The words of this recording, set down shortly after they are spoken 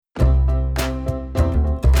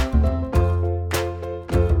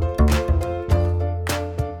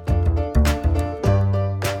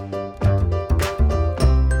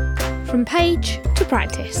page to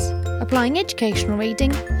practice, applying educational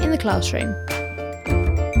reading in the classroom.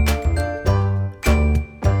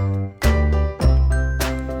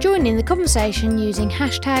 Join in the conversation using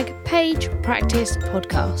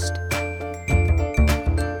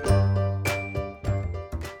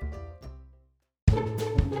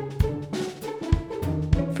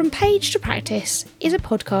From Page to Practice is a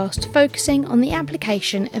podcast focusing on the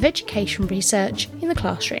application of education research in the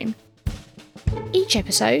classroom. Each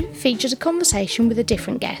episode features a conversation with a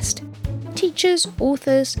different guest, teachers,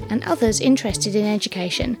 authors, and others interested in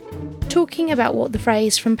education, talking about what the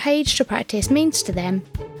phrase "from page to practice" means to them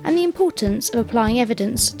and the importance of applying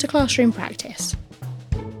evidence to classroom practice.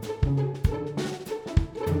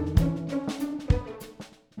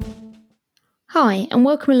 Hi, and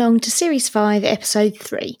welcome along to Series 5, Episode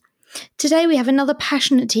 3. Today we have another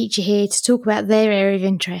passionate teacher here to talk about their area of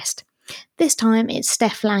interest. This time it's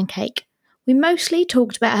Steph Lancake. We mostly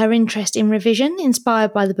talked about her interest in revision,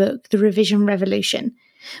 inspired by the book The Revision Revolution.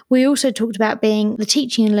 We also talked about being the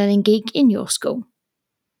teaching and learning geek in your school.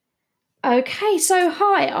 Okay, so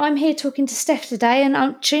hi, I'm here talking to Steph today, and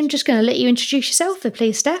I'm just going to let you introduce yourself,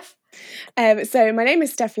 please, Steph. So my name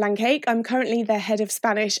is Steph Lancake. I'm currently the head of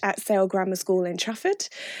Spanish at Sale Grammar School in Trafford.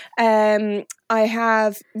 I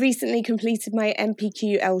have recently completed my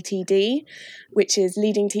MPQ LTD, which is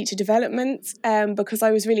Leading Teacher Development, because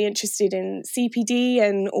I was really interested in CPD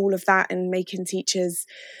and all of that and making teachers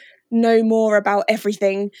know more about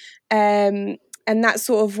everything. And that's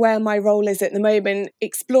sort of where my role is at the moment,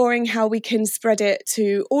 exploring how we can spread it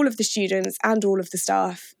to all of the students and all of the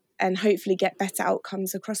staff and hopefully get better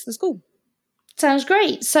outcomes across the school. Sounds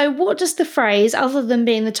great. So what does the phrase, other than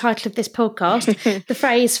being the title of this podcast, the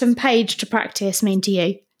phrase "from page to practice" mean to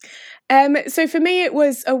you? So for me, it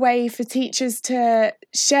was a way for teachers to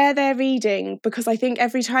share their reading, because I think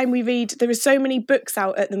every time we read, there are so many books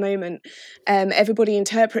out at the moment. Everybody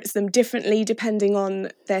interprets them differently depending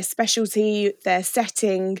on their specialty, their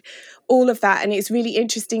setting, all of that. And it's really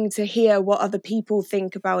interesting to hear what other people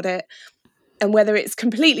think about it, and whether it's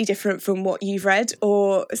completely different from what you've read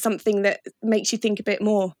or something that makes you think a bit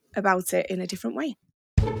more about it in a different way.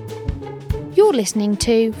 You're listening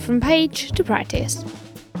to From Page to Practice.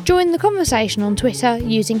 Join the conversation on Twitter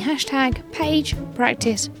using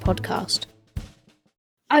 #PagePracticePodcast.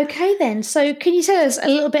 Okay then, so can you tell us a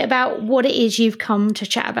little bit about what it is you've come to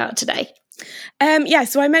chat about today?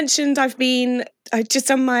 So I mentioned I've just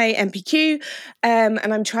done my MPQ,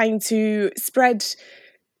 and I'm trying to spread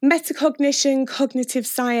metacognition, cognitive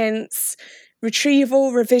science,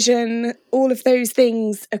 retrieval, revision, all of those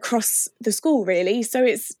things across the school, really. So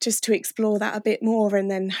it's just to explore that a bit more and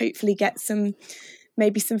then hopefully get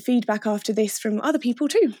maybe some feedback after this from other people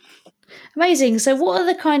too. Amazing. So what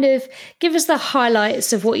are give us the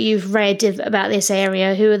highlights of what you've read about this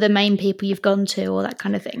area. Who are the main people you've gone to, or that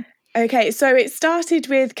kind of thing? Okay, so it started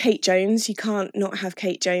with Kate Jones. You can't not have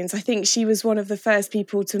Kate Jones. I think she was one of the first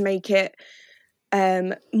people to make it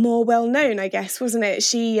more well known, I guess, wasn't it?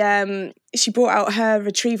 She brought out her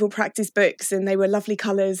retrieval practice books, and they were lovely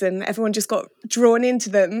colours, and everyone just got drawn into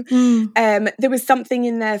them. There was something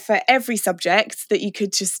in there for every subject that you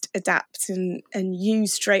could just adapt and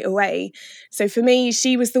use straight away. So for me,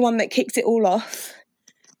 she was the one that kicked it all off.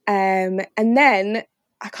 And then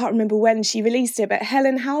I can't remember when she released it, but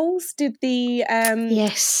Helen Howells did the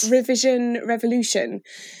Revision Revolution.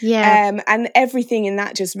 Yeah. And everything in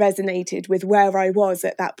that just resonated with where I was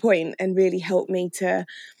at that point and really helped me to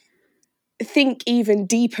think even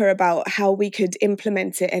deeper about how we could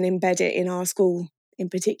implement it and embed it in our school in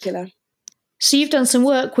particular. So you've done some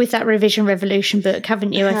work with that Revision Revolution book,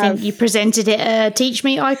 haven't you? I think you presented it at a Teach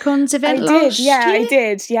Me Icons event last year. I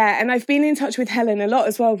did. And I've been in touch with Helen a lot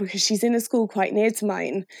as well, because she's in a school quite near to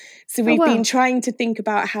mine. So we've been trying to think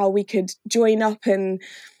about how we could join up and,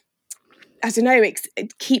 I don't know,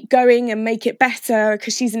 keep going and make it better,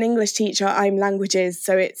 because she's an English teacher, I'm languages,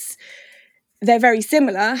 so they're very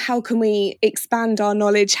similar. How can we expand our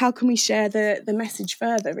knowledge? How can we share the message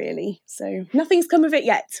further, really? So nothing's come of it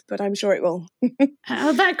yet, but I'm sure it will.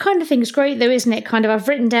 That kind of thing is great, though, isn't it? I've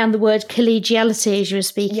written down the word collegiality as you were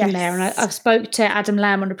speaking there, and I've spoke to Adam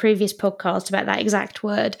Lamb on a previous podcast about that exact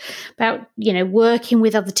word, about, working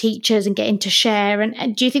with other teachers and getting to share.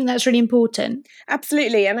 And do you think that's really important?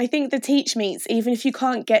 Absolutely. And I think the teach meets, even if you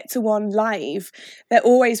can't get to one live, they're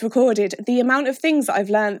always recorded. The amount of things that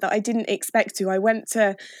I've learned that I didn't expect to. I went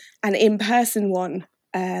to an in-person one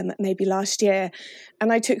maybe last year,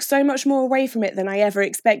 and I took so much more away from it than I ever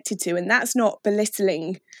expected to. And that's not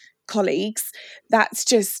belittling colleagues. That's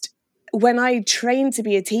just when I trained to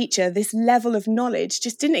be a teacher, this level of knowledge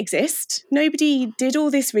just didn't exist. Nobody did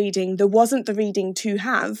all this reading. There wasn't the reading to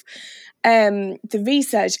have. The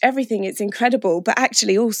research, everything, it's incredible. But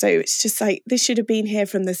actually also, it's just like, this should have been here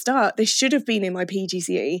from the start. This should have been in my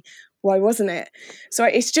PGCE. Why wasn't it? So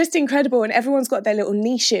it's just incredible. And everyone's got their little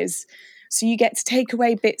niches. So you get to take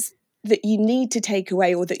away bits that you need to take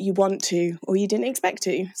away, or that you want to, or you didn't expect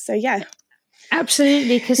to. So yeah.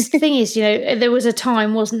 Absolutely, because the thing is, there was a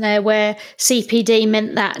time, wasn't there, where CPD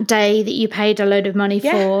meant that day that you paid a load of money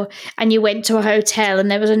for, and you went to a hotel and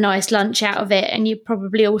there was a nice lunch out of it, and you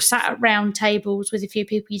probably all sat at round tables with a few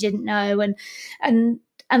people you didn't know,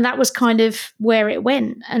 and that was kind of where it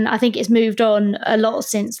went. And I think it's moved on a lot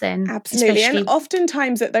since then. Absolutely. And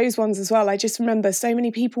oftentimes at those ones as well, I just remember so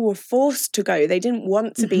many people were forced to go. They didn't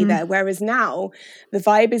want to be there. Whereas now the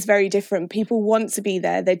vibe is very different. People want to be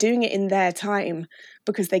there. They're doing it in their time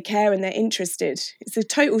because they care and they're interested. It's a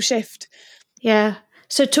total shift. Yeah.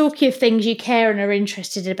 So talking of things you care and are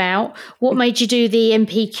interested about, what made you do the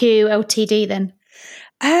MPQ LTD then?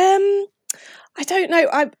 I don't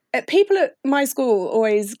know. People at my school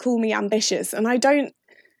always call me ambitious, and I don't.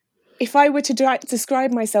 If I were to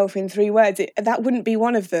describe myself in 3 words, that wouldn't be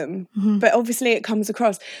one of them. But obviously it comes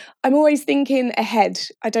across. I'm always thinking ahead.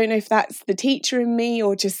 I don't know if that's the teacher in me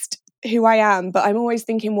or just who I am, but I'm always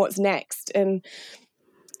thinking what's next. And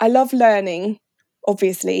I love learning,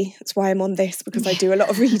 obviously. That's why I'm on this, because I do a lot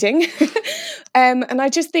of reading. And I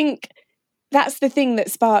just think that's the thing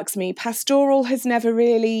that sparks me. Pastoral has never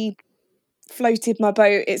really floated my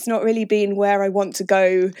boat. It's not really been where I want to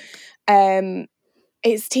go.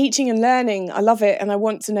 It's teaching and learning. I love it, and I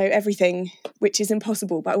want to know everything, which is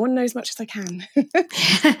impossible, but I want to know as much as I can.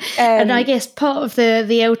 And I guess part of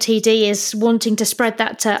the LTD is wanting to spread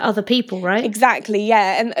that to other people, right? Exactly,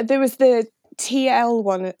 yeah. And there was the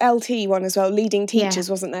LT one as well, leading teachers,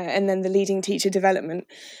 wasn't there? And then the leading teacher development.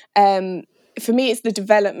 For me, it's the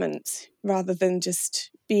development rather than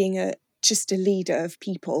just being a leader of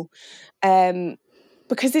people.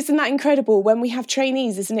 Because isn't that incredible? When we have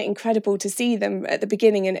trainees, isn't it incredible to see them at the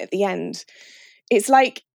beginning and at the end? It's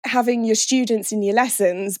like having your students in your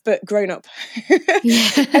lessons, but grown up.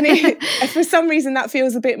 And for some reason, that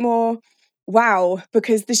feels a bit more wow,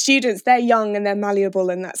 because the students, they're young and they're malleable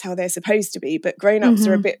and that's how they're supposed to be. But grown-ups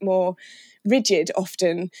are a bit more rigid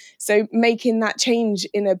often. So making that change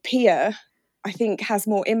in a peer, I think, has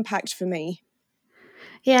more impact for me.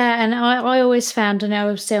 Yeah, and I always found, and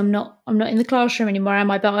obviously I'm not in the classroom anymore,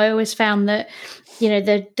 am I? But I always found that,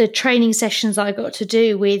 the training sessions I got to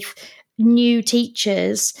do with new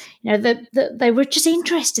teachers, that they were just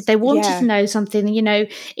interested. They wanted to know something.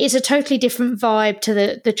 It's a totally different vibe to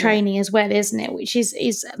the training as well, isn't it? Which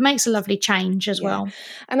is makes a lovely change as well.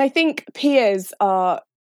 And I think peers are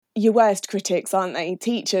your worst critics, aren't they?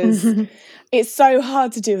 Teachers. It's so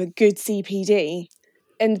hard to do a good CPD.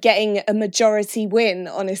 And getting a majority win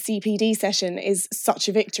on a CPD session is such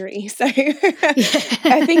a victory. So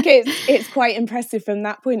I think it's quite impressive from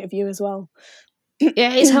that point of view as well.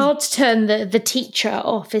 Yeah, it's hard to turn the teacher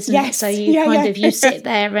off, isn't it? So you you sit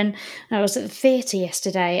there, and I was at the theatre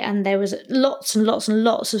yesterday, and there was lots and lots and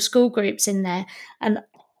lots of school groups in there, and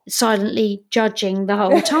silently judging the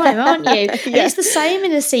whole time, aren't you? And it's the same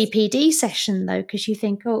in a CPD session, though, because you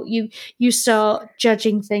think, you start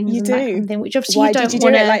judging things that kind of thing, which obviously why you don't did you do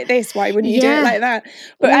it like this? Why wouldn't you do it like that?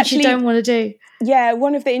 But actually, you don't want to do. Yeah,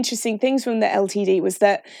 one of the interesting things from the LTD was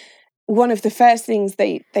that one of the first things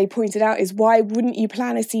they pointed out is, why wouldn't you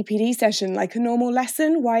plan a CPD session like a normal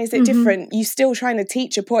lesson? Why is it different? You're still trying to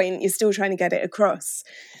teach a point. You're still trying to get it across.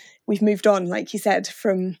 We've moved on, like you said,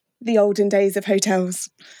 from the olden days of hotels.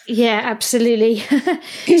 Yeah, absolutely.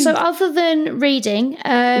 So other than reading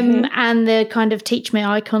and the kind of teach me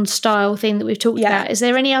icon style thing that we've talked about, is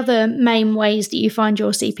there any other main ways that you find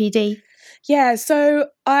your CPD? Yeah, so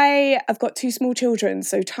I've got 2 small children,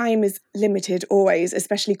 so time is limited always,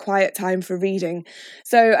 especially quiet time for reading.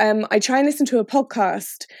 So I try and listen to a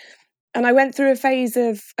podcast. And I went through a phase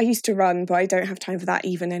of, I used to run, but I don't have time for that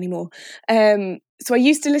even anymore. So I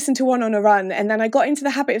used to listen to one on a run, and then I got into the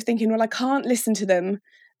habit of thinking, well, I can't listen to them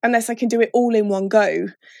unless I can do it all in one go.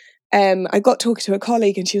 I got talking to a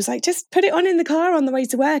colleague, and she was like, just put it on in the car on the way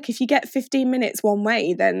to work. If you get 15 minutes one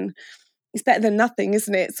way, then it's better than nothing,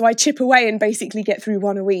 isn't it? So I chip away and basically get through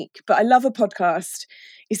one a week. But I love a podcast.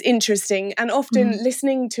 It's interesting. And often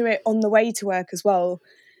listening to it on the way to work as well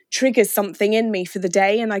triggers something in me for the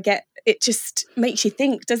day, and it just makes you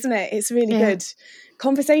think, doesn't it? It's really good.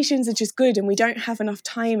 Conversations are just good, and we don't have enough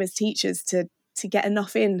time as teachers to get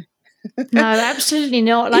enough in. No, absolutely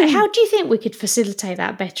not. Like, how do you think we could facilitate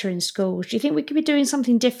that better in schools? Do you think we could be doing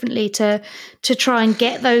something differently to try and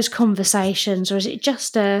get those conversations, or is it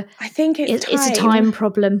just I think it's a time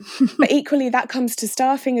problem? But equally, that comes to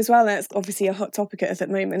staffing as well. And it's obviously a hot topic at the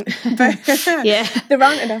moment. But Yeah. there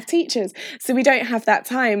aren't enough teachers, so we don't have that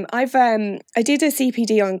time. I did a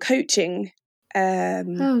CPD on coaching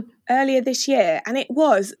earlier this year, and it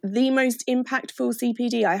was the most impactful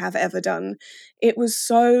CPD I have ever done. It was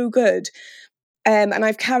so good. And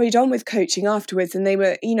I've carried on with coaching afterwards, and they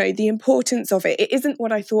were, the importance of it. It isn't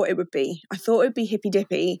what I thought it would be. I thought it would be hippy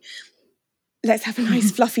dippy. Let's have a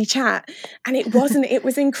nice fluffy chat. And it wasn't. It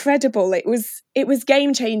was incredible. It was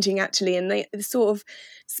game changing, actually. And they sort of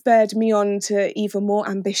spurred me on to even more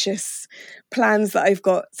ambitious plans that I've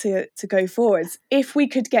got to go forwards. If we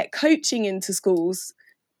could get coaching into schools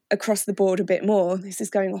across the board a bit more, this is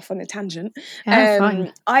going off on a tangent.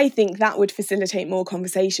 Fine. I think that would facilitate more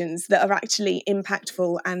conversations that are actually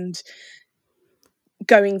impactful and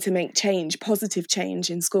going to make change, positive change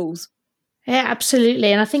in schools. Yeah,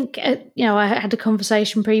 absolutely. And I think, I had a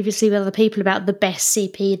conversation previously with other people about the best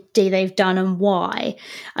CPD they've done and why.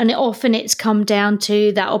 And it's come down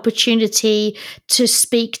to that opportunity to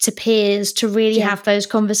speak to peers, to really have those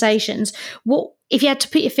conversations. What, if you had to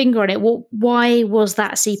put your finger on it, why was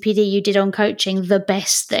that CPD you did on coaching the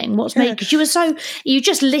best thing? What's made, because you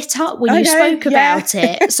just lit up when you spoke about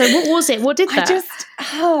it. So what was it? What did that?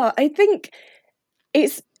 I think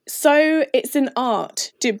it's an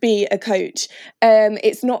art to be a coach.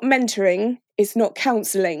 It's not mentoring, it's not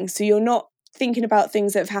counselling. So you're not thinking about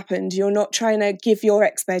things that have happened. You're not trying to give your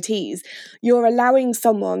expertise. You're allowing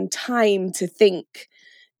someone time to think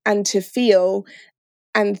and to feel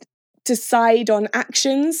and decide on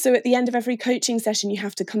actions. So at the end of every coaching session, you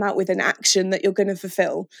have to come out with an action that you're going to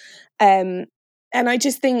fulfill. And I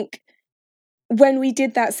just think when we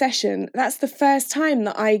did that session, that's the first time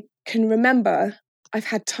that I can remember I've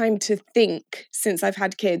had time to think since I've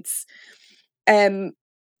had kids. And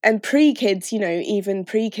pre-kids, even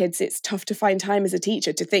pre-kids, it's tough to find time as a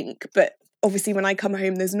teacher to think. But obviously when I come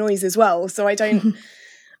home, there's noise as well. So I don't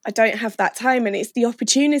have that time, and it's the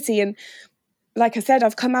opportunity. And like I said,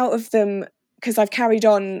 I've come out of them because I've carried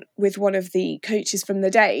on with one of the coaches from the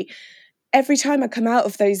day. Every time I come out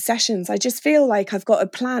of those sessions, I just feel like I've got a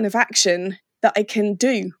plan of action that I can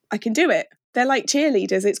do. I can do it. They're like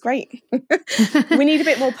cheerleaders. It's great. We need a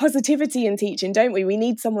bit more positivity in teaching, don't we? We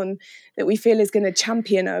need someone that we feel is going to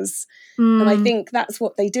champion us. And I think that's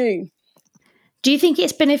what they do. Do you think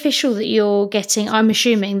it's beneficial that you're getting, I'm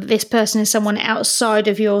assuming that this person is someone outside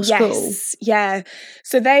of your school? Yes, yeah.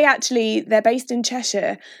 So they're based in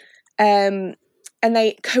Cheshire, and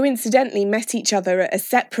they coincidentally met each other at a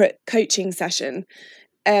separate coaching session.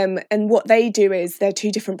 And what they do is, they're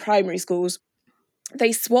two different primary schools.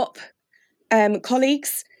 They swap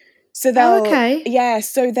colleagues. So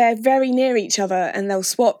so they're very near each other and they'll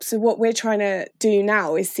swap. So what we're trying to do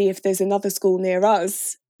now is see if there's another school near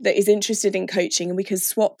us that is interested in coaching, and we can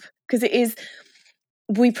swap, because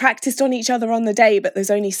we practiced on each other on the day, but there's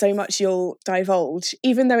only so much you'll divulge,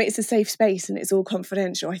 even though it's a safe space and it's all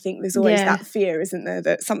confidential. I think there's always that fear, isn't there,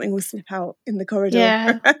 that something will slip out in the corridor.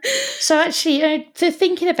 Yeah. So actually,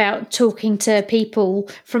 thinking about talking to people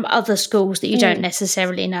from other schools that you don't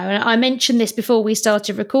necessarily know, and I mentioned this before we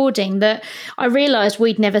started recording, that I realised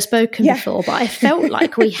we'd never spoken before, but I felt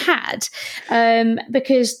like we had,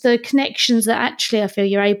 because the connections that actually I feel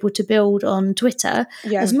you're able to build on Twitter,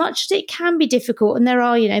 as much as it can be difficult, and there are,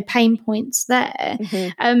 pain points there,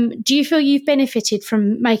 do you feel you've benefited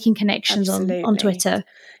from making connections on Twitter?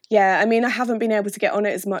 Yeah, I mean, I haven't been able to get on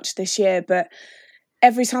it as much this year, but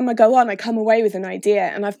every time I go on, I come away with an idea.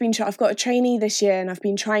 And I've got a trainee this year, and I've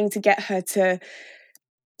been trying to get her to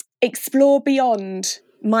explore beyond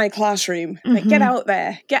my classroom. Like, get out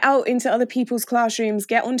there, get out into other people's classrooms,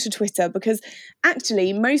 get onto Twitter, because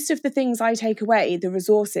actually most of the things I take away, the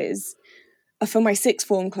resources, are for my sixth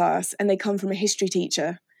form class, and they come from a history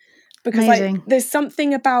teacher. Because there's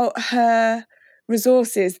something about her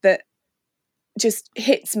resources that just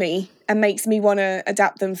hits me and makes me want to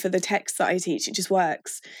adapt them for the text that I teach. It just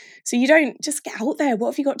works. So you don't, just get out there.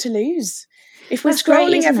 What have you got to lose? If we're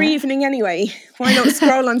scrolling every evening anyway, why not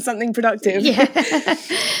scroll on something productive?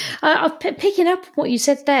 Picking up what you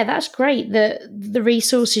said there, that's great. The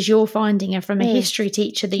resources you're finding are from a history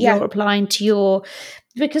teacher that you're applying to your,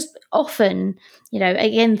 because often,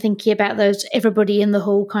 again, thinking about those, everybody in the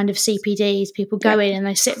hall kind of CPDs, people go in and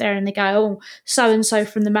they sit there and they go, oh, so-and-so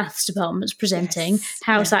from the maths department's presenting.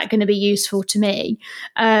 How's that going to be useful to me?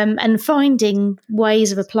 And finding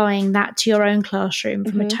ways of applying that to your own classroom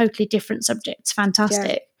from a totally different subject is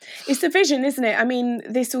fantastic. It's the vision, isn't it? I mean,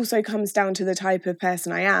 this also comes down to the type of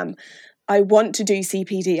person I am. I want to do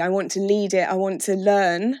CPD. I want to lead it. I want to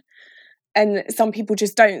learn. And some people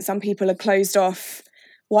just don't. Some people are closed off.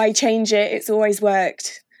 Why change it? It's always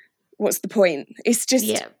worked. What's the point? It's just,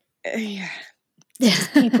 yeah. It's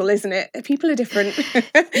just people, isn't it? People are different.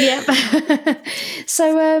 Yeah.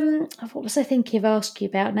 So, what was I thinking of asking you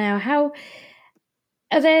about now? How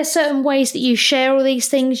are there certain ways that you share all these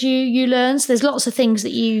things you learn? So there's lots of things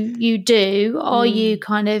that you do. Are you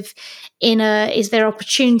kind of is there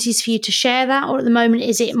opportunities for you to share that, or at the moment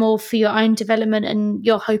is it more for your own development and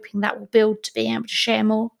you're hoping that will build to being able to share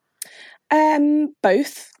more?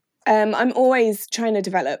 Both. I'm always trying to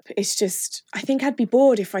develop. It's just, I think I'd be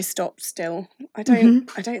bored if I stopped still. I don't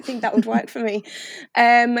think that would work for me.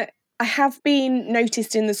 I have been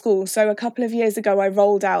noticed in the school. So a couple of years ago,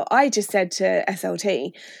 I just said to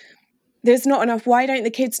SLT, there's not enough. Why don't the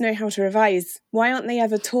kids know how to revise? Why aren't they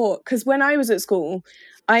ever taught? Because when I was at school,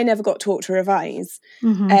 I never got taught to revise.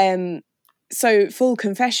 So full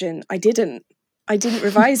confession, I didn't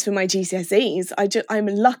revise for my GCSEs. I'm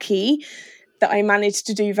lucky that I managed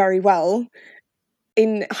to do very well.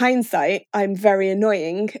 In hindsight, I'm very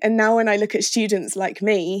annoying. And now when I look at students like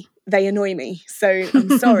me, they annoy me. So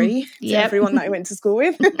I'm sorry to everyone that I went to school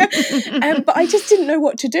with. But I just didn't know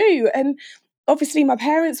what to do. And obviously my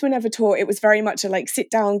parents were never taught. It was very much a like,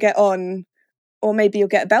 sit down, get on, or maybe you'll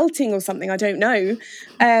get a belting or something. I don't know.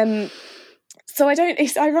 So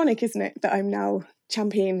it's ironic, isn't it, that I'm now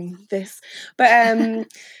championing this. But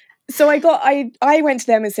so I went to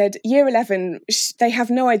them and said, year 11, they have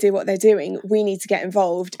no idea what they're doing. We need to get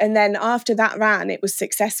involved. And then after that ran, it was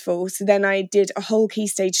successful. So then I did a whole Key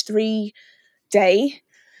Stage 3 day.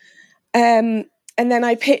 And then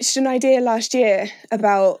I pitched an idea last year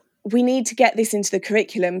about we need to get this into the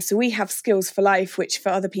curriculum. So we have Skills for Life, which for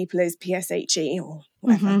other people is PSHE or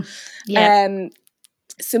whatever.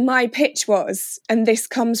 So my pitch was, and this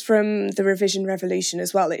comes from the revision revolution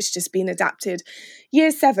as well, it's just been adapted.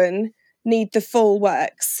 Year 7 need the full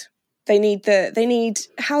works. They need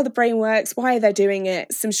how the brain works, why they're doing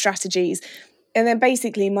it, some strategies. And then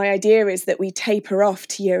basically my idea is that we taper off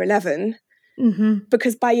to year 11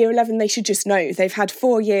 because by year 11 they should just know. They've had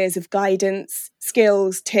 4 years of guidance,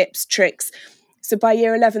 skills, tips, tricks. So by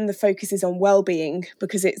year 11 the focus is on well-being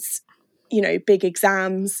because it's, big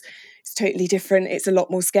exams. It's totally different. It's a lot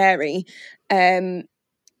more scary.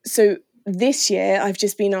 So this year I've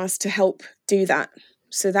just been asked to help do that.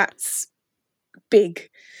 So that's big.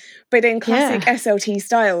 But in classic SLT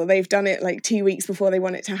style, they've done it like 2 weeks before they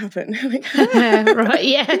want it to happen. Right,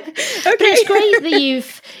 yeah. Okay. But it's great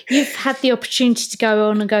that you've had the opportunity to go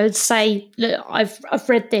on and go and say, look, I've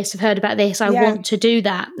read this, I've heard about this, I want to do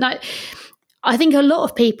that. Like, I think a lot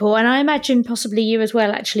of people, and I imagine possibly you as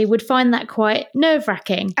well, actually, would find that quite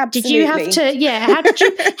nerve-wracking. Absolutely. Did you have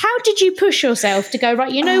to, how did you push yourself to go,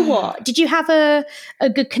 right, you know what? Did you have a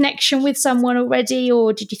good connection with someone already,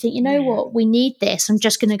 or did you think, you know what, we need this, I'm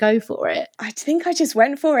just going to go for it? I think I just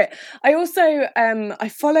went for it. I also, I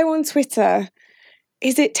follow on Twitter,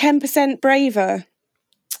 is it 10% Braver?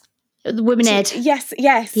 Women Ed. Yes,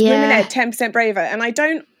 Women Ed, 10% Braver. And I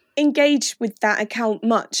don't engage with that account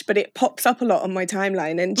much, but it pops up a lot on my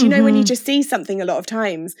timeline. And do you know when you just see something a lot of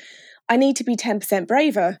times, I need to be 10%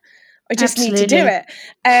 braver. I just need to do it.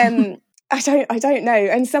 I don't know.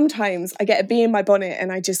 And sometimes I get a bee in my bonnet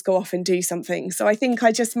and I just go off and do something. So I think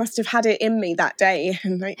I just must have had it in me that day.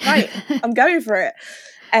 And like, right, I'm going for it.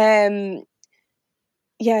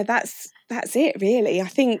 That's it really. I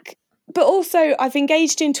think, but also I've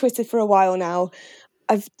engaged in Twitter for a while now.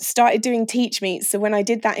 I've started doing Teach Meets. So when I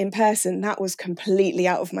did that in person, that was completely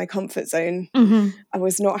out of my comfort zone. I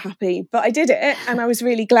was not happy, but I did it and I was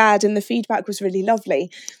really glad and the feedback was really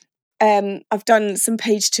lovely. I've done some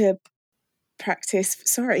page to practice,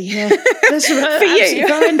 sorry. Yeah, that's right. For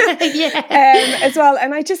you. As well.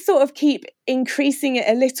 And I just sort of keep increasing it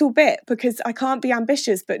a little bit because I can't be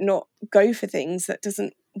ambitious but not go for things. That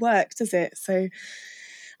doesn't work, does it? So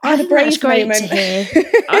I think that's great to hear.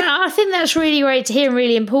 I think that's really great to hear and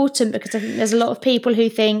really important because I think there's a lot of people who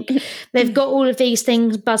think they've got all of these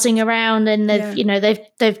things buzzing around and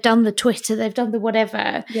they've done the Twitter, they've done the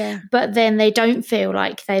whatever, but then they don't feel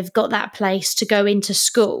like they've got that place to go into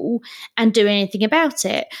school and do anything about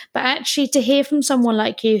it. But actually to hear from someone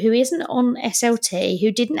like you who isn't on SLT,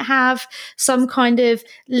 who didn't have some kind of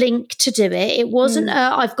link to do it, it wasn't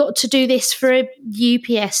I've got to do this for a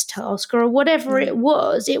UPS task or whatever it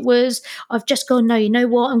was. It was, I've just gone, no, you know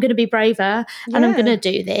what, I'm going to be braver and I'm going to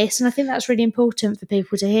do this. And I think that's really important for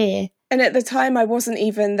people to hear. And at the time, I wasn't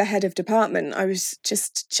even the head of department. I was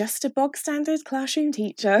just a bog standard classroom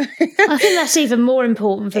teacher. I think that's even more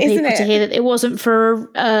important for Isn't people to it? hear, that it wasn't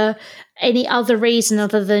for any other reason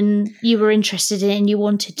other than you were interested in it and you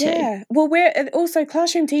wanted to. Yeah. Well, we're also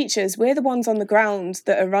classroom teachers. We're the ones on the ground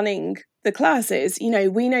that are running the classes. You know,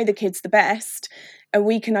 we know the kids the best, and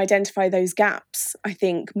we can identify those gaps, I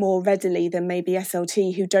think, more readily than maybe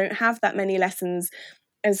SLT, who don't have that many lessons,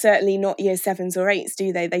 and certainly not year 7s or 8s,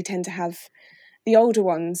 do they? They tend to have the older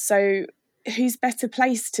ones. So who's better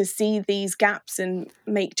placed to see these gaps and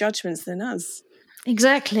make judgments than us?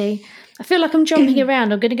 Exactly. I feel like I'm jumping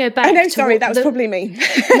around. I'm going to go back I know, to sorry, that was probably me.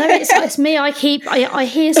 No, it's me. I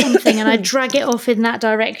hear something and I drag it off in that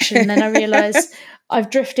direction. And then I realise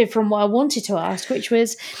I've drifted from what I wanted to ask, which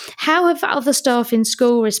was, how have other staff in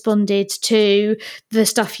school responded to the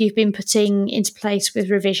stuff you've been putting into place with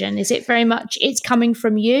revision? Is it very much it's coming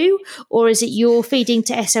from you, or is it you're feeding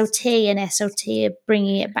to SLT and SLT are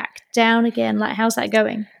bringing it back down again? Like, how's that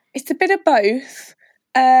going? It's a bit of both.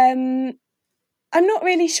 I'm not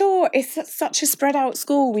really sure. It's such a spread out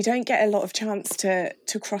school. We don't get a lot of chance to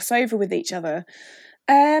cross over with each other.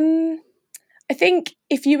 I think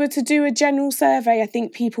if you were to do a general survey, I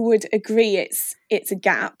think people would agree it's a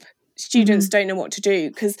gap. Students don't know what to do,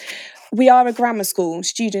 because we are a grammar school.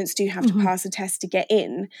 Students do have to pass a test to get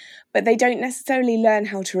in, but they don't necessarily learn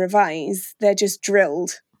how to revise. They're just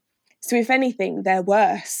drilled. So if anything, they're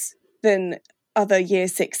worse than other year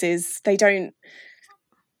 6s.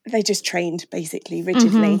 They just trained basically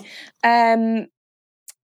rigidly. I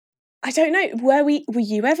don't know. Were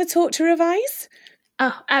you ever taught to revise?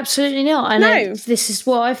 Oh, absolutely not. And No. this is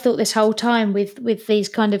what I've thought this whole time with these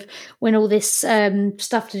kind of, when all this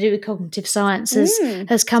stuff to do with cognitive science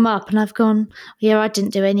has come up, and I've gone, yeah, I didn't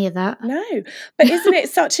do any of that. No. But isn't it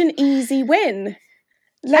such an easy win?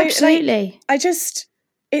 Absolutely.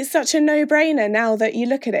 It's such a no-brainer now that you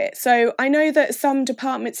look at it. So I know that some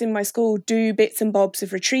departments in my school do bits and bobs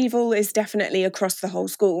of retrieval, is definitely across the whole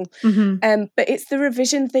school. But it's the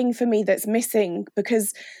revision thing for me that's missing,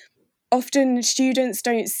 because often students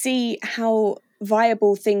don't see how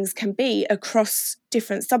viable things can be across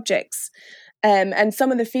different subjects. And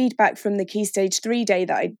some of the feedback from the Key Stage 3 day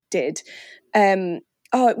that I did,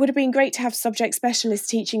 it would have been great to have subject specialists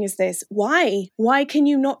teaching us this. Why? Why can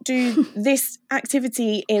you not do this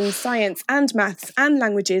activity in science and maths and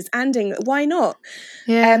languages and English? Why not?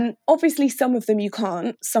 Yeah. Obviously, some of them you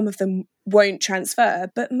can't, some of them won't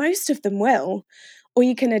transfer, but most of them will, or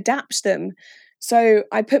you can adapt them. So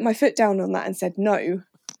I put my foot down on that and said no.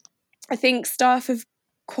 I think staff have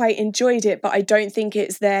quite enjoyed it, but I don't think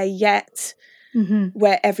it's there yet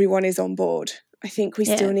where everyone is on board. I think we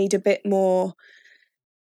still need a bit more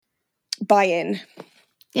buy-in.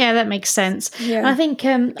 Yeah, that makes sense. Yeah. And I think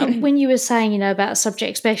when you were saying, about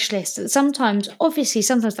subject specialists, that sometimes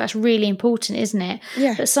that's really important, isn't it?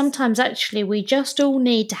 Yeah. But sometimes actually we just all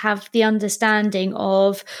need to have the understanding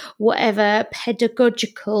of whatever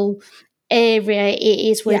pedagogical area it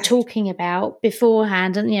is we're talking about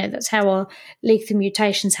beforehand. And, that's how our lethal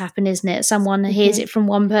mutations happen, isn't it? Someone hears it from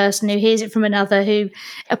one person who hears it from another who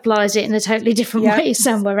applies it in a totally different way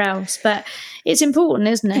somewhere else. But it's important,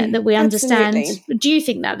 isn't it, that we understand. Absolutely. Do you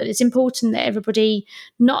think that it's important that everybody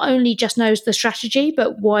not only just knows the strategy,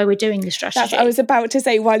 but why we're doing the strategy? I was about to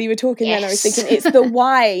say, while you were talking then, I was thinking it's the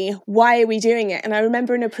why. Why are we doing it? And I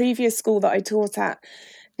remember in a previous school that I taught at,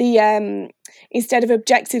 the instead of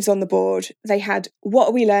objectives on the board, they had, what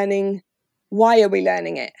are we learning? Why are we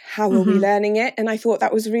learning it? How are we learning it? And I thought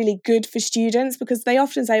that was really good for students, because they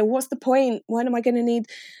often say, what's the point? When am I going to need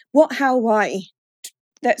what, how, why?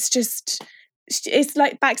 That's just, it's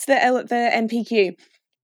like back to the MPQ.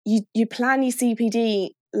 You plan your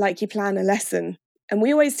CPD like you plan a lesson. And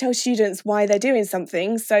we always tell students why they're doing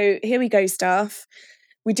something. So here we go, staff.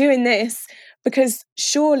 We're doing this because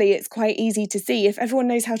surely it's quite easy to see, if everyone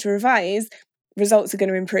knows how to revise, results are going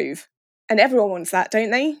to improve. And everyone wants that,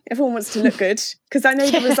 don't they? Everyone wants to look good, because I know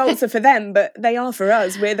the results are for them, but they are for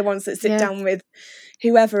us. We're the ones that sit down with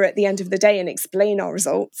whoever at the end of the day and explain our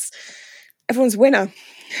results. Everyone's a winner.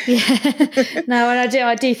 Yeah. No, and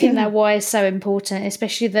I do think that why is so important,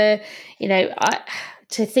 especially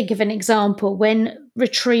to think of an example when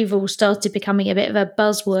retrieval started becoming a bit of a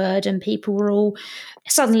buzzword and people were all,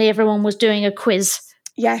 suddenly everyone was doing a quiz.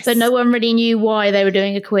 Yes. But no one really knew why they were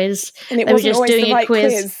doing a quiz. And it they wasn't were just always doing the right a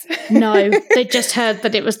quiz. No, they just heard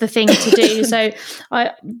that it was the thing to do. So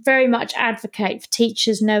I very much advocate for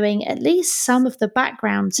teachers knowing at least some of the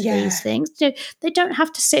background to these things. They don't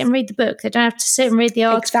have to sit and read the book. They don't have to sit and read the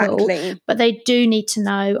article. Exactly. But they do need to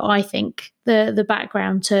know, I think, the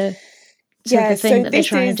background to the thing that they're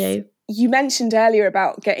trying to do. you mentioned earlier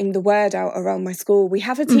about getting the word out around my school. We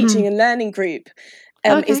have a teaching and learning group.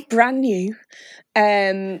 It's brand new.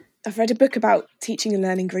 I've read a book about teaching and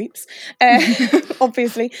learning groups,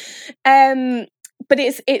 obviously. But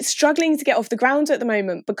it's struggling to get off the ground at the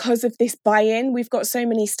moment because of this buy-in. We've got so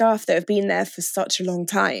many staff that have been there for such a long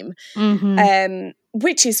time,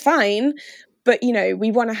 which is fine. But, you know,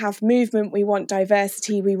 we want to have movement. We want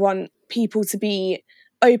diversity. We want people to be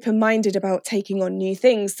open-minded about taking on new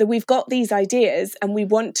things. So we've got these ideas and we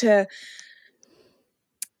want to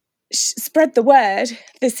spread the word,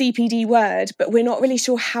 the CPD word, but we're not really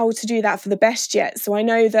sure how to do that for the best yet. So I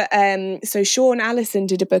know that so Sean Allison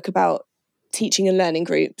did a book about teaching and learning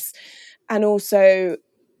groups, and also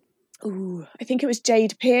I think it was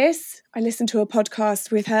Jade Pierce. I listened to a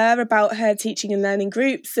podcast with her about her teaching and learning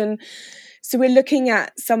groups, and so we're looking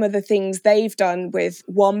at some of the things they've done with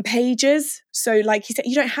one pages. So like you said,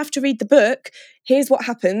 you don't have to read the book. Here's what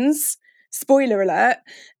happens. Spoiler alert.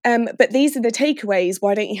 But these are the takeaways.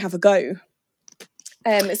 Why don't you have a go?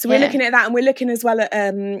 So we're looking at that, and we're looking as well at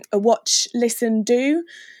a watch, listen, do.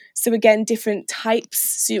 So again, different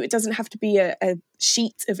types. So it doesn't have to be a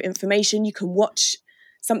sheet of information. You can watch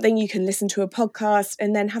something, you can listen to a podcast,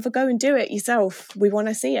 and then have a go and do it yourself. We want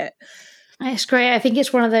to see it. That's great. I think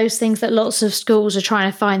it's one of those things that lots of schools are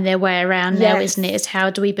trying to find their way around now, isn't it? Is how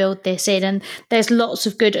do we build this in? And there's lots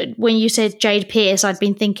of good. When you said Jade Pierce, I'd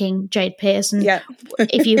been thinking Jade Pierce, and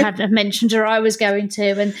if you hadn't mentioned her, I was going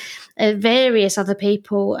to. And various other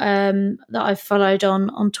people that I've followed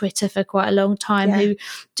on Twitter for quite a long time who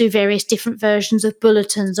do various different versions of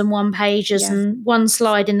bulletins and one pages and one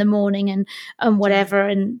slide in the morning and whatever.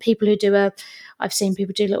 And people who do I've seen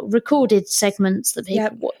people do little recorded segments that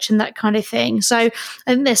people watch and that kind of thing. So I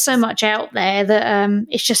think there's so much out there that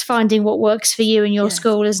it's just finding what works for you and your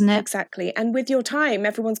school, isn't it? Exactly. And with your time,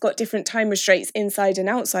 everyone's got different time restraints inside and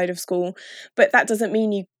outside of school, but that doesn't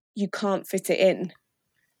mean you can't fit it in.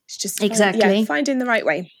 It's just finding the right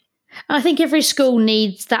way. I think every school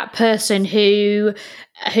needs that person who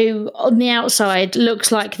on the outside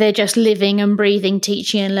looks like they're just living and breathing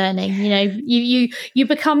teaching and learning. You know, you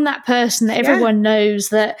become that person that everyone knows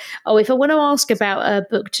that, if I want to ask about a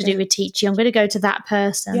book to do with teaching, I'm going to go to that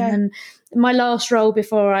person. And my last role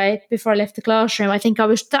before I left the classroom, I think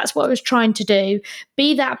that's what I was trying to do.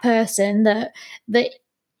 Be that person that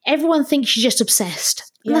everyone thinks you're just obsessed.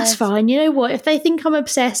 And that's fine. You know what? If they think I'm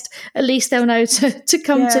obsessed, at least they'll know to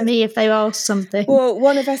come to me if they ask something. Well,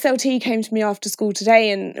 one of SLT came to me after school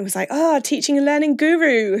today and it was like, teaching and learning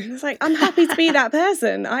guru. I was like, I'm happy to be that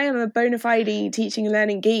person. I am a bona fide teaching and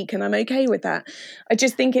learning geek, and I'm okay with that. I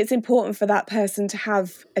just think it's important for that person to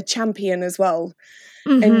have a champion as well.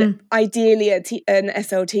 And ideally an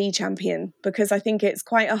SLT champion, because I think it's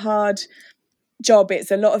quite a hard job.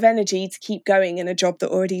 It's a lot of energy to keep going in a job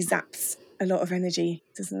that already zaps a lot of energy,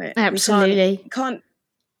 doesn't it? Absolutely. You can't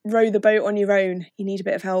row the boat on your own. You need a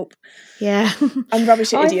bit of help. Yeah. I'm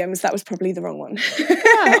rubbish at idioms. That was probably the wrong one.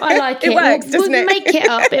 Yeah, I like it. It works, doesn't it? We'll make it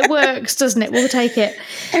up. It works, doesn't it? We'll take it.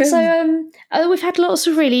 So we've had lots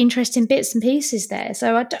of really interesting bits and pieces there.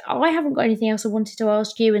 So I haven't got anything else I wanted to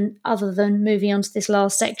ask you, and other than moving on to this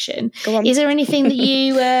last section. Go on. Is there anything that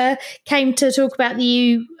you came to talk about that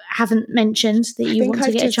you haven't mentioned that you want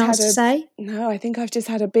to get a chance to say? No, I think I've just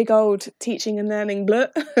had a big old teaching and learning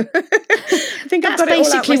blut. I think That's I've got it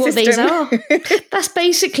all out my what system. These are. That's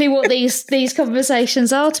basically what these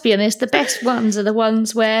conversations are, to be honest. The best ones are the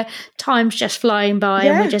ones where time's just flying by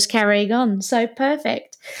and we're just carrying on. So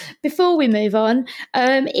perfect. Before we move on,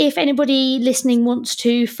 if anybody listening wants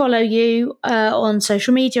to follow you on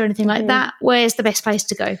social media or anything like that, where's the best place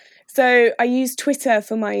to go? So I use Twitter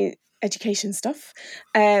for my education stuff,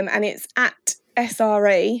 and it's at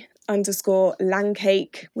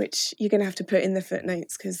SRA_Lancake, which you're going to have to put in the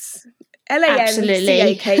footnotes because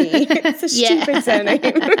Lancake. It's a stupid surname.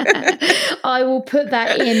 I will put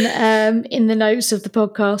that in the notes of the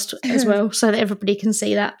podcast as well, so that everybody can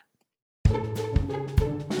see that.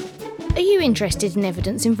 Are you interested in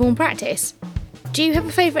evidence-informed practice? Do you have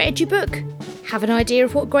a favourite edu book? Have an idea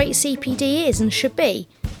of what great CPD is and should be?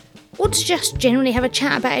 Or to just generally have a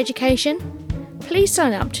chat about education? Please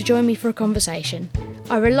sign up to join me for a conversation.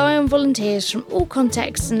 I rely on volunteers from all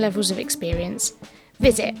contexts and levels of experience.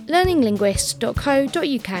 Visit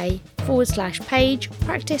learninglinguist.co.uk/page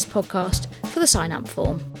practice podcast for the sign up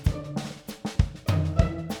form.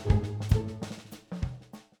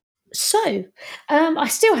 So, I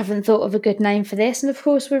still haven't thought of a good name for this, and of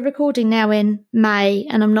course we're recording now in May,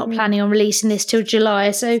 and I'm not planning on releasing this till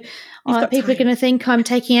July, so people are going to think I'm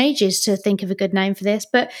taking ages to think of a good name for this,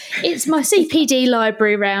 but it's my CPD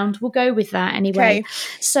library round. We'll go with that anyway. Okay.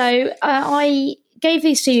 So I gave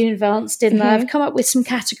these to you in advance, didn't I? I've Mm-hmm. come up with some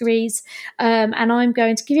categories, and I'm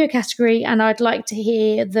going to give you a category, and I'd like to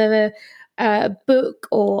hear the book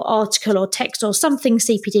or article or text or something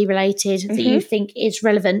CPD related that you Mm-hmm. think is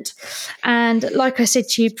relevant. And like I said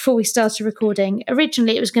to you before we started recording,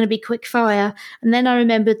 originally it was going to be quick fire, and then I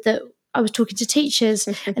remembered that I was talking to teachers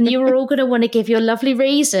and you were all going to want to give your lovely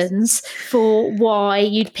reasons for why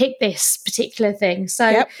you'd pick this particular thing.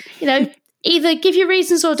 So, Yep. either give your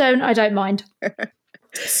reasons or don't, I don't mind.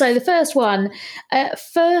 So the first one,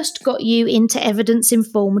 first got you into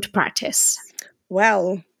evidence-informed practice.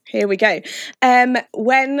 Well, here we go.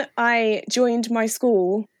 When I joined my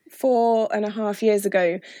school 4.5 years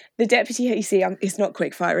ago, the deputy, you see, it's not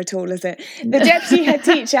quickfire at all, is it? The deputy head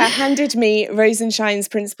teacher handed me Rosenshine's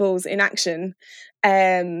Principles in Action,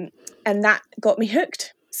 and that got me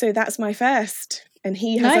hooked. So that's my first, and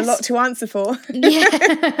he has a lot to answer for. Yeah.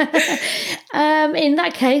 In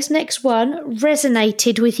that case, next one,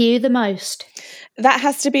 resonated with you the most. That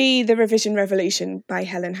has to be The Revision Revolution by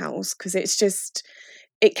Helen Howells, because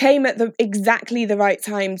it came at exactly the right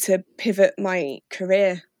time to pivot my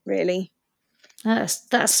career, really.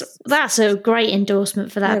 That's a great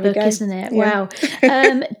endorsement for that book, isn't it? Yeah.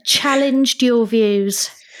 Wow. Challenged your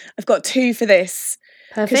views. I've got 2 for this.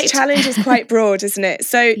 Perfect. Because challenge is quite broad, isn't it?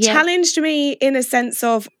 So Yeah. challenged me in a sense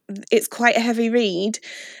of, it's quite a heavy read.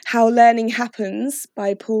 How Learning Happens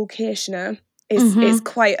by Paul Kirschner is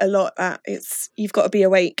quite a lot. You've got to be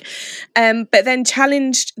awake. But then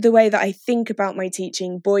challenged the way that I think about my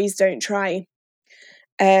teaching, Boys Don't Try,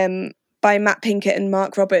 by Matt Pinkett and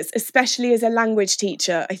Mark Roberts. Especially as a language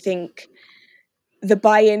teacher, I think the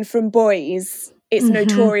buy-in from boys, it's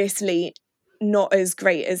notoriously not as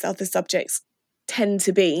great as other subjects tend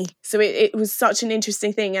to be. So it was such an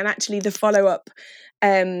interesting thing. And actually the follow-up,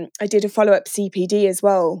 I did a follow-up CPD as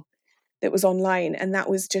well that was online, and that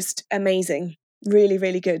was just amazing. Really,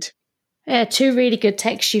 really good. Yeah, 2 really good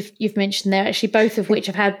texts you've mentioned there, actually, both of which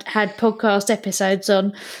I've had podcast episodes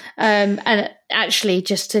on. And actually,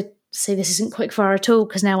 just to see, this isn't quickfire at all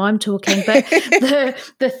because now I'm talking, but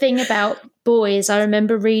the thing about boys, I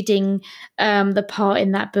remember reading the part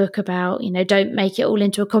in that book about, don't make it all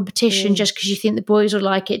into a competition just because you think the boys will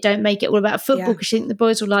like it. Don't make it all about football because you think the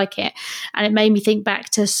boys will like it. And it made me think back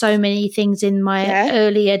to so many things in my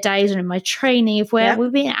earlier days and in my training of where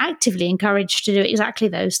we've been actively encouraged to do exactly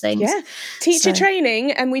those things. Yeah. Teacher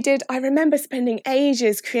training, and I remember spending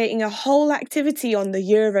ages creating a whole activity on the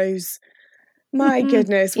Euros. My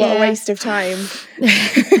goodness, what a waste of time.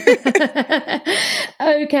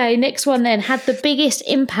 Okay, next one then. Had the biggest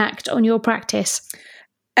impact on your practice?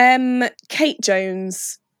 Kate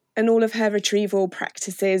Jones and all of her retrieval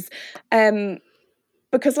practices.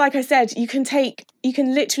 Because like I said, you can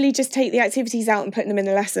literally just take the activities out and put them in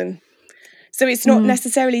a lesson. So it's not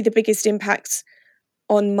necessarily the biggest impact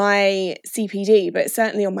on my CPD, but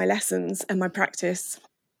certainly on my lessons and my practice.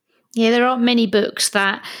 Yeah, there aren't many books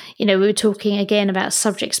that, we were talking again about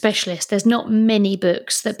subject specialists. There's not many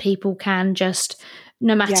books that people can just,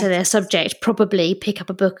 no matter their subject, probably pick up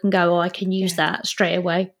a book and go, I can use that straight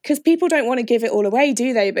away. Because people don't want to give it all away,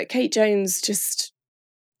 do they? But Kate Jones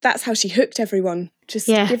that's how she hooked everyone. Just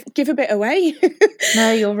give a bit away.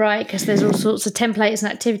 No, you're right, because there's all sorts of templates and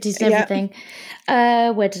activities and everything.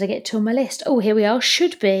 Where did I get to on my list? Oh, here we are.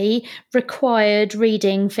 Should be required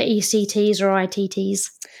reading for ECTs or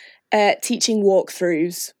ITTs. Teaching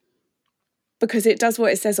walkthroughs, because it does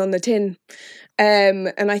what it says on the tin.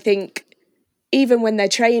 And I think even when they're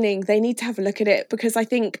training, they need to have a look at it, because I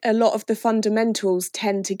think a lot of the fundamentals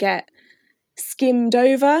tend to get skimmed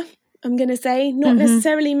over, I'm going to say. Not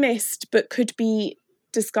necessarily missed, but could be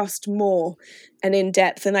discussed more and in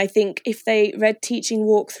depth. And I think if they read teaching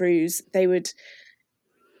walkthroughs, they would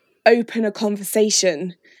open a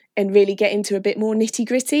conversation and really get into a bit more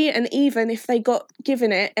nitty-gritty. And even if they got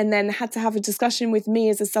given it and then had to have a discussion with me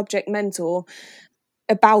as a subject mentor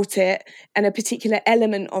about it and a particular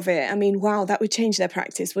element of it, I mean, wow, that would change their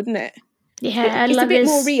practice, wouldn't it? Yeah, it's a bit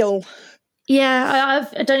more real. Yeah,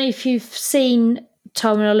 I don't know if you've seen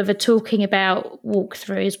Tom and Oliver talking about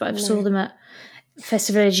walkthroughs, but I've saw them at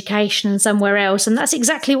Festival of Education and somewhere else, and that's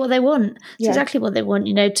exactly what they want. It's exactly what they want,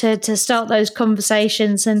 to start those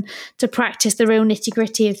conversations and to practice the real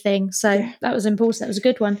nitty-gritty of things. So that was important. That was a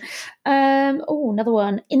good one. Another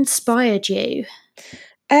one. Inspired you?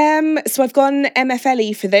 So I've gone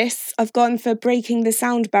MFLE for this. I've gone for Breaking the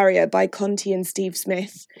Sound Barrier by Conti and Steve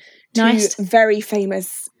Smith. Nice. 2 very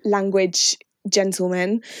famous language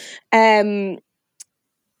gentlemen.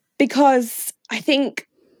 Because I think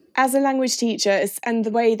as a language teacher, and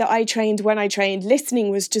the way that I trained when I trained, listening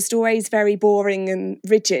was just always very boring and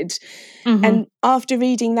rigid. Mm-hmm. And after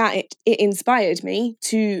reading that, it inspired me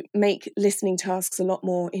to make listening tasks a lot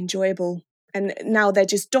more enjoyable. And now they're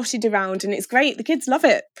just dotted around and it's great. The kids love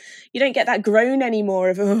it. You don't get that groan anymore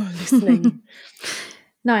of, listening.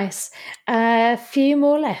 Nice. A few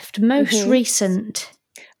more left. Most recent.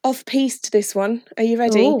 Off-piste, this one. Are you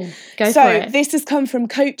ready? Ooh, go for it. This has come from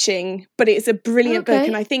coaching, but it's a brilliant book,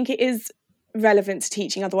 and I think it is relevant to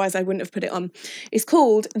teaching, otherwise I wouldn't have put it on. It's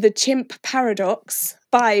called The Chimp Paradox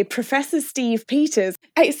by Professor Steve Peters.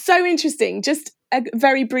 It's so interesting. Just a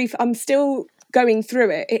very brief, I'm still going through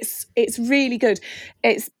it. It's really good.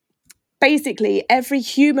 It's basically every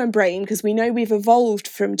human brain, because we know we've evolved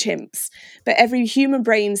from chimps, but every human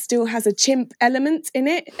brain still has a chimp element in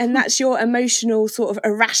it, and that's your emotional, sort of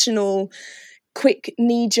irrational, quick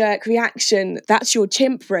knee-jerk reaction. That's your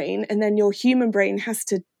chimp brain, and then your human brain has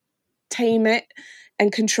to tame it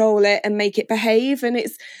and control it and make it behave. And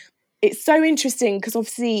it's so interesting because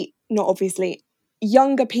obviously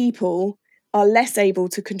younger people are less able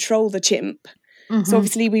to control the chimp. So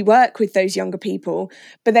obviously we work with those younger people,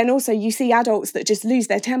 but then also you see adults that just lose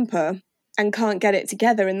their temper and can't get it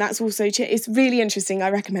together, and that's also it's really interesting. I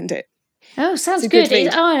recommend it. Oh, sounds good.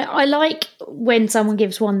 I like when someone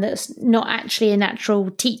gives one that's not actually a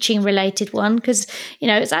natural teaching related one, because,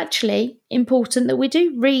 it's actually important that we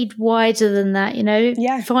do read wider than that,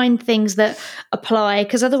 find things that apply,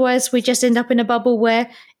 because otherwise we just end up in a bubble where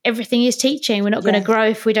everything is teaching. We're not going to grow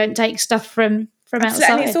if we don't take stuff from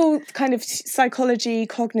outside. And it's all kind of psychology,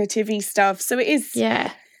 cognitive-y stuff. So it is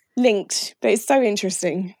linked, but it's so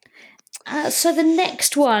interesting. So the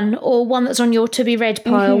next one, or one that's on your to be read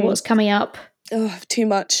pile, what's coming up? Oh, too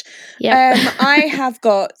much. Yeah. I have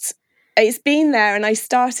got, it's been there and I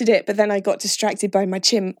started it, but then I got distracted by my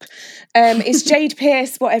chimp. It's Jade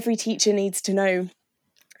Pierce, What Every Teacher Needs to Know.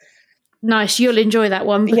 Nice, you'll enjoy that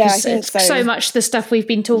one, because I think so much the stuff we've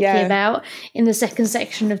been talking about in the second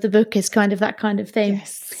section of the book is kind of that kind of thing.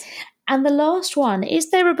 Yes. And the last one,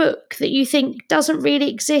 is there a book that you think doesn't really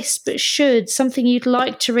exist but should, something you'd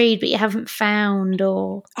like to read but you haven't found,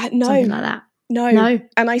 or something like that? No.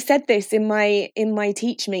 And I said this in my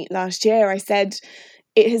Teach Meet last year. I said,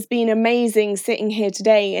 it has been amazing sitting here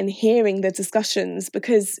today and hearing the discussions,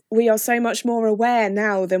 because we are so much more aware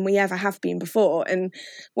now than we ever have been before. And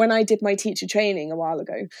when I did my teacher training a while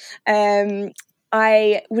ago,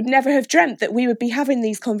 I would never have dreamt that we would be having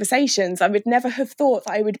these conversations. I would never have thought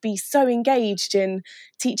that I would be so engaged in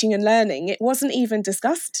teaching and learning. It wasn't even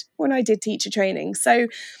discussed when I did teacher training. So,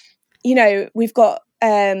 we've got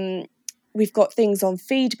things on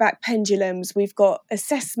feedback pendulums, we've got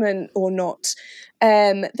assessment or not.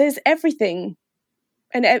 There's everything.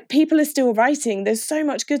 And people are still writing. There's so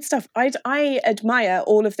much good stuff. I admire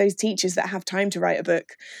all of those teachers that have time to write a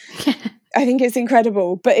book. I think it's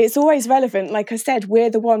incredible, but it's always relevant. Like I said, we're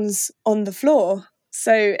the ones on the floor.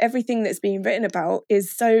 So everything that's being written about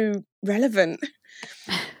is so relevant.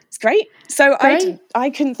 It's great. So I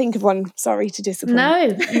couldn't think of one. Sorry to disappoint. No,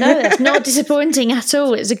 that's not disappointing at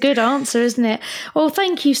all. It's a good answer, isn't it? Well,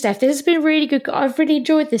 thank you, Steph. This has been really good. I've really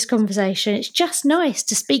enjoyed this conversation. It's just nice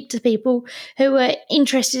to speak to people who are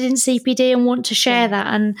interested in CPD and want to share that.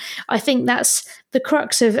 And I think that's the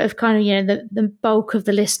crux of kind of, the bulk of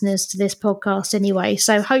the listeners to this podcast anyway.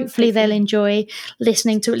 So hopefully they'll enjoy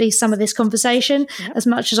listening to at least some of this conversation as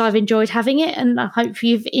much as I've enjoyed having it. And I hope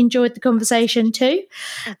you've enjoyed the conversation too.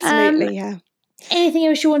 Absolutely, yeah. Anything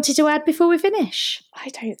else you wanted to add before we finish? I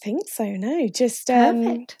don't think so, no. Just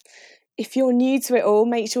Perfect. If you're new to it all,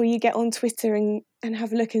 make sure you get on Twitter and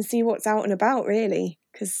have a look and see what's out and about, really.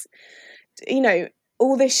 Because,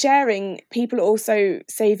 all this sharing, people are also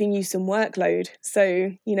saving you some workload.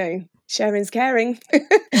 So, sharing's caring.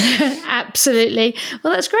 Absolutely.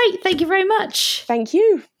 Well, that's great. Thank you very much. Thank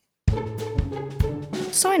you.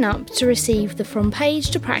 Sign up to receive the From Page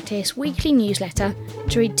to Practice weekly newsletter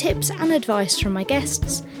to read tips and advice from my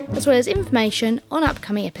guests, as well as information on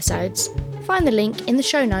upcoming episodes. Find the link in the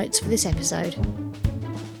show notes for this episode.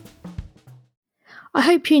 I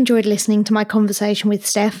hope you enjoyed listening to my conversation with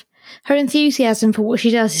Steph. Her enthusiasm for what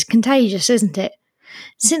she does is contagious, isn't it?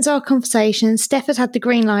 Since our conversation, Steph has had the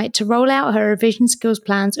green light to roll out her revision skills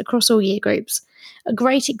plans across all year groups. A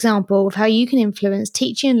great example of how you can influence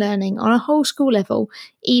teaching and learning on a whole school level,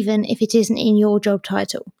 even if it isn't in your job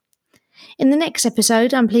title. In the next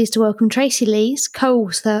episode, I'm pleased to welcome Tracy Lees,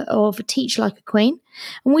 co-author of Teach Like a Queen,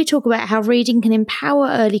 and we talk about how reading can empower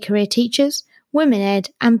early career teachers, women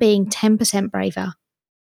ed, and being 10% braver.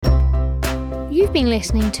 You've been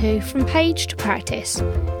listening to From Page to Practice.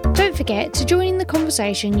 Don't forget to join in the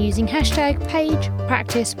conversation using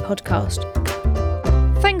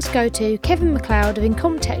 #PagePracticePodcast. Thanks go to Kevin McLeod of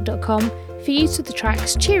Incompetech.com for use of the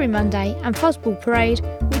tracks Cheery Monday and Fuzzball Parade,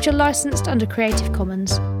 which are licensed under Creative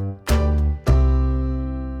Commons.